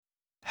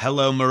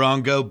Hello,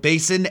 Morongo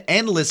Basin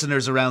and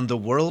listeners around the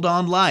world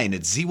online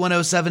at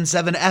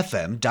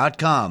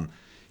Z107.7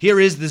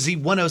 Here is the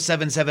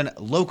Z107.7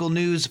 local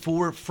news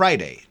for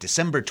Friday,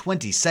 December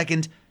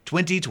 22nd,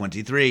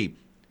 2023.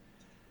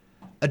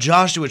 A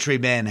Joshua Tree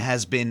man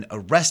has been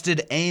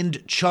arrested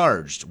and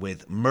charged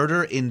with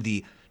murder in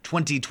the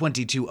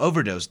 2022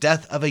 overdose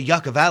death of a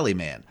Yucca Valley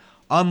man.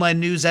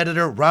 Online news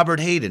editor Robert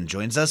Hayden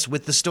joins us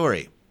with the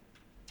story.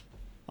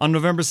 On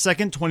November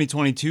 2nd,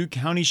 2022,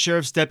 county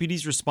sheriff's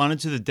deputies responded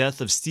to the death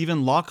of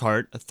Stephen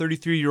Lockhart, a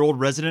 33-year-old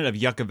resident of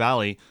Yucca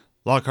Valley.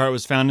 Lockhart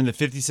was found in the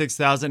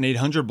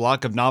 56,800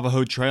 block of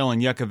Navajo Trail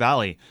in Yucca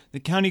Valley. The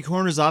county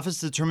coroner's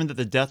office determined that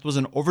the death was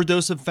an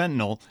overdose of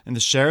fentanyl, and the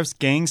sheriff's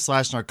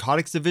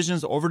gang/narcotics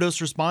division's overdose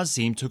response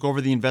team took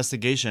over the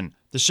investigation.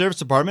 The sheriff's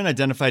department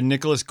identified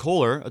Nicholas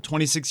Kohler, a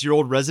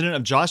 26-year-old resident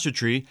of Joshua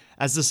Tree,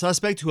 as the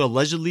suspect who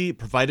allegedly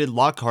provided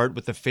Lockhart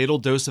with a fatal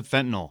dose of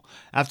fentanyl.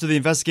 After the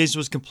investigation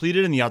was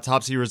completed and the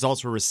autopsy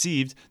results were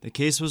received, the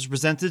case was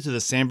presented to the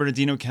San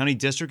Bernardino County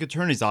District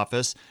Attorney's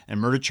Office and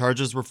murder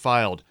charges were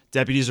filed.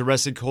 Deputies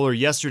arrested Kohler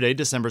yesterday,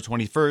 December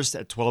 21st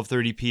at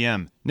 12:30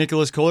 p.m.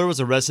 Nicholas Kohler was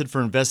arrested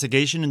for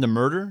investigation into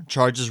murder,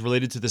 charges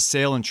related to the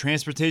sale and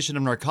transportation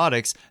of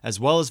narcotics, as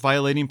well as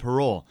violating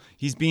parole.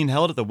 He's being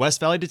held at the West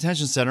Valley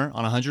Detention Center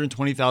on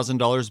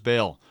 $120,000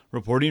 bail.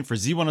 Reporting for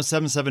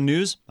Z107.7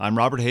 News, I'm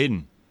Robert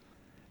Hayden.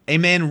 A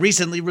man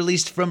recently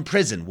released from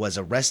prison was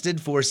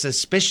arrested for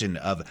suspicion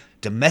of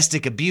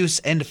domestic abuse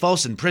and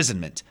false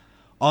imprisonment.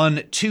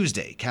 On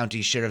Tuesday,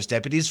 county sheriff's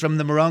deputies from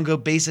the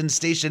Morongo Basin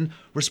Station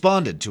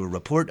responded to a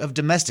report of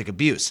domestic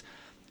abuse.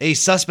 A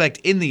suspect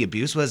in the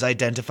abuse was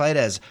identified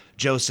as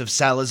Joseph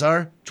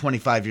Salazar,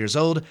 25 years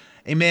old,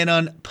 a man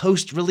on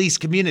post-release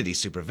community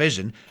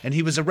supervision, and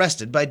he was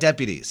arrested by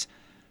deputies.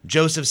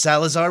 Joseph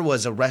Salazar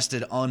was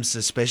arrested on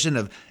suspicion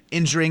of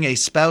injuring a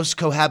spouse,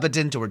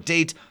 cohabitant, or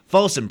date,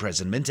 false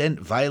imprisonment, and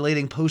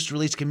violating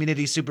post-release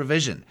community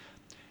supervision.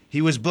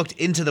 He was booked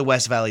into the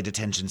West Valley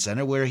Detention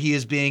Center, where he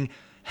is being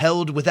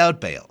held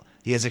without bail.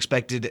 He is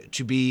expected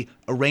to be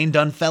arraigned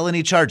on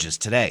felony charges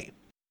today.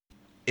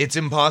 It's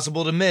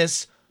impossible to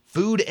miss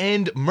food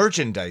and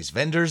merchandise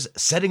vendors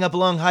setting up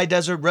along high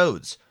desert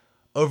roads.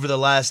 Over the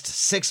last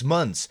 6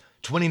 months,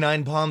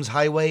 29 Palms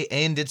Highway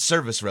and its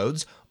service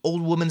roads,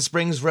 Old Woman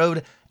Springs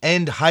Road,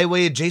 and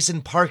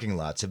highway-adjacent parking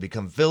lots have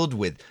become filled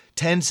with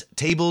tents,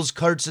 tables,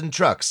 carts, and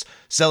trucks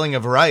selling a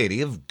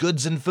variety of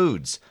goods and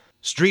foods.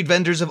 Street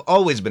vendors have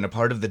always been a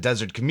part of the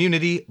desert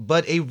community,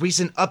 but a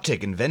recent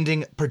uptick in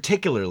vending,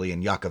 particularly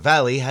in Yucca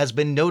Valley, has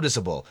been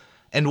noticeable.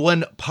 And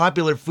one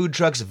popular food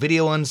truck's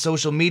video on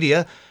social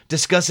media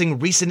discussing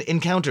recent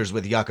encounters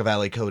with Yucca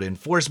Valley code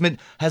enforcement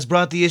has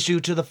brought the issue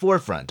to the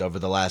forefront over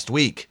the last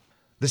week.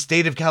 The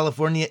state of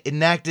California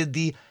enacted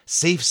the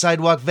Safe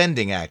Sidewalk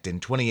Vending Act in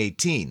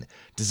 2018,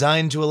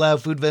 designed to allow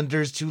food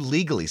vendors to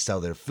legally sell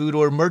their food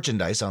or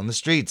merchandise on the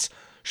streets.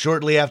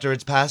 Shortly after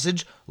its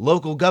passage,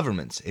 local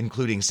governments,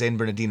 including San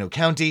Bernardino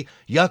County,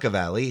 Yucca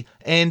Valley,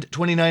 and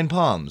 29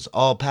 Palms,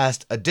 all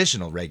passed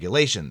additional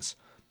regulations.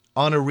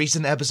 On a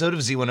recent episode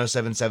of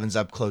Z107.7's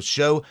Up Close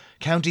show,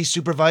 County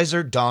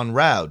Supervisor Don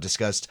Rao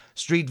discussed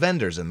street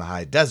vendors in the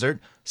high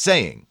desert,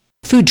 saying,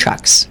 Food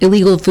trucks.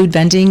 Illegal food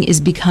vending is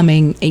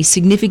becoming a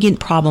significant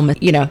problem.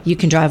 You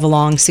can drive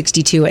along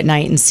 62 at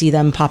night and see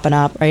them popping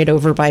up right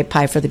over by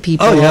Pie for the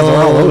People. Oh, yeah, they're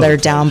all over. They're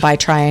down by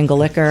Triangle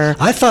Liquor.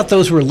 I thought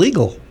those were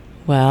legal.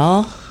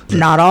 Well,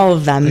 not all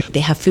of them. They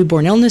have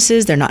foodborne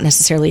illnesses. They're not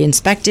necessarily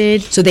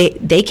inspected. So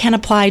they can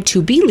apply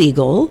to be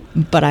legal,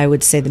 but I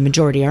would say the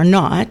majority are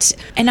not.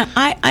 And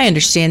I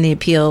understand the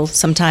appeal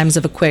sometimes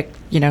of a quick,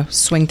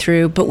 swing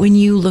through. But when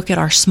you look at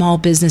our small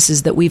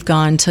businesses that we've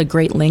gone to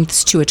great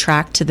lengths to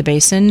attract to the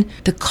basin,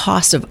 the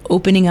cost of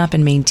opening up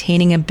and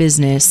maintaining a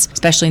business,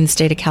 especially in the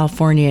state of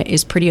California,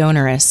 is pretty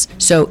onerous.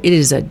 So it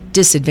is a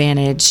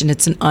disadvantage, and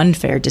it's an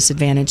unfair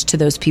disadvantage to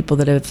those people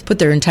that have put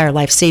their entire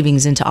life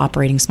savings into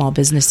operating small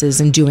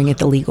businesses and doing it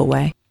the legal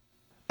way.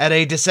 At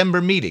a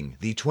December meeting,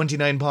 the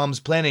 29 Palms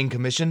Planning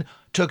Commission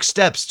took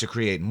steps to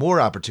create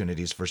more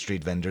opportunities for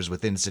street vendors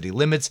within city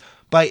limits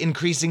by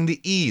increasing the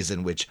ease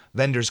in which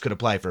vendors could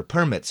apply for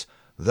permits.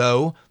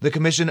 Though, the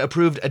commission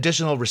approved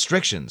additional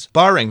restrictions,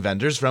 barring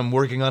vendors from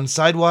working on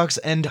sidewalks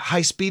and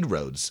high-speed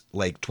roads,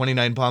 like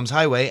 29 Palms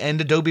Highway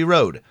and Adobe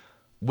Road.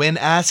 When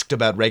asked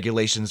about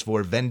regulations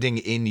for vending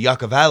in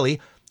Yucca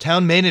Valley,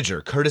 Town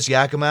Manager Curtis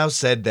Yakimow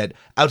said that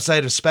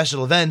outside of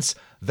special events,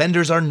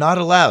 vendors are not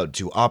allowed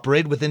to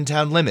operate within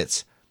town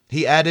limits.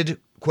 He added,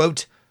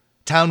 quote,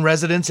 Town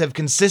residents have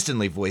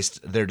consistently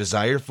voiced their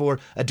desire for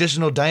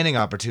additional dining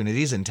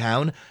opportunities in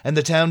town, and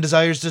the town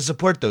desires to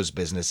support those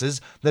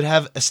businesses that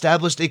have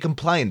established a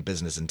compliant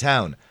business in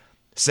town.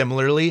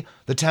 Similarly,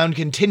 the town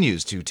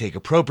continues to take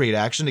appropriate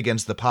action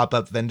against the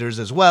pop-up vendors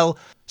as well.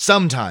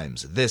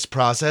 Sometimes this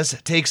process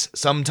takes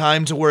some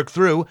time to work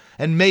through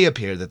and may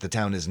appear that the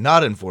town is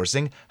not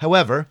enforcing.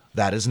 However,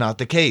 that is not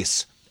the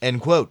case.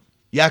 End quote.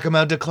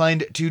 Yakimow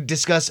declined to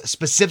discuss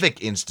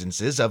specific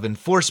instances of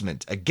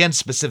enforcement against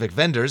specific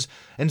vendors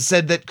and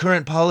said that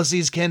current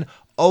policies can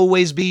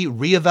always be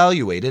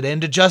reevaluated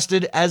and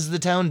adjusted as the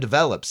town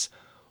develops.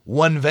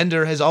 One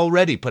vendor has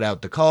already put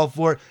out the call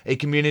for a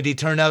community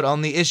turnout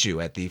on the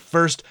issue at the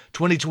first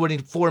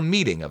 2024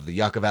 meeting of the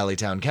Yucca Valley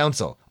Town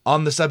Council.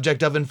 On the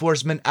subject of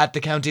enforcement at the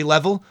county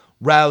level,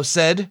 Rao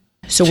said,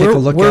 So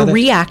we're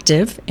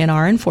reactive in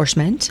our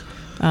enforcement.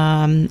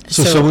 So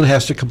someone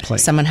has to complain.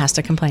 Someone has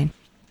to complain.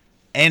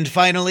 And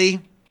finally,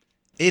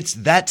 it's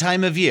that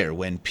time of year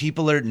when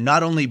people are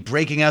not only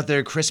breaking out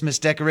their Christmas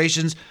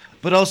decorations,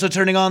 but also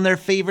turning on their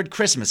favorite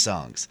Christmas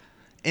songs.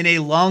 In a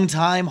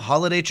long-time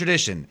holiday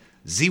tradition,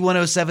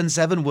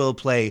 Z107.7 will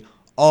play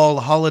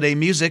all holiday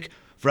music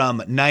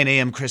from 9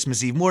 a.m.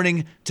 Christmas Eve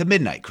morning to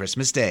midnight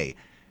Christmas Day.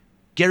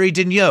 Gary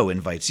Dignot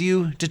invites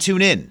you to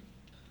tune in.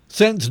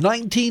 Since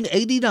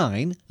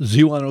 1989,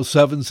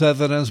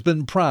 Z107.7 has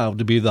been proud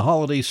to be the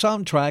holiday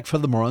soundtrack for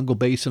the Morongo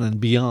Basin and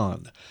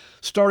beyond.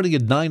 Starting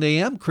at 9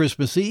 a.m.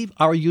 Christmas Eve,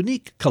 our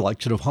unique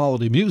collection of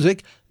holiday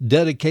music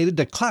dedicated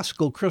to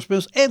classical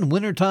Christmas and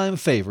wintertime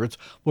favorites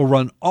will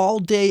run all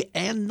day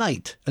and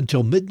night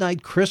until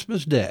midnight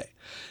Christmas Day.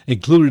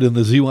 Included in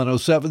the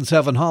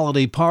Z107.7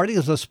 Holiday Party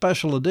is a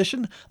special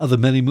edition of the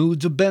Many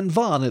Moods of Ben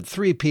Vaughn at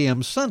 3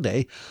 p.m.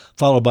 Sunday,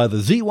 followed by the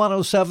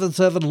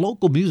Z107.7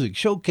 Local Music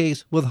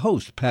Showcase with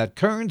host Pat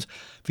Kearns,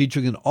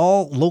 featuring an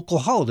all-local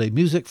holiday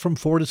music from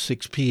 4 to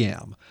 6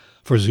 p.m.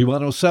 For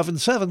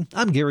Z107.7,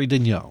 I'm Gary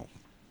Dignot.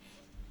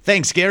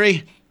 Thanks,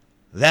 Gary.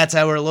 That's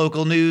our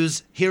local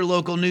news. Hear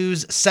local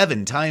news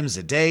 7 times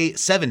a day,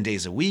 7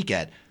 days a week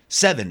at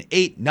 7,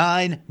 8,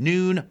 9,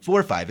 noon,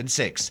 4, 5, and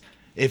 6.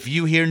 If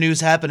you hear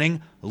news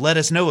happening, let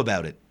us know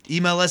about it.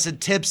 Email us at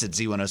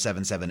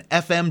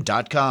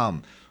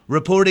tips@z1077fm.com.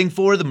 Reporting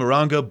for the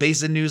Morongo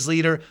Basin News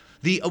Leader,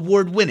 the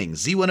award-winning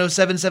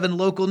Z107.7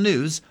 Local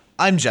News,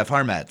 I'm Jeff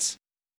Harmetz.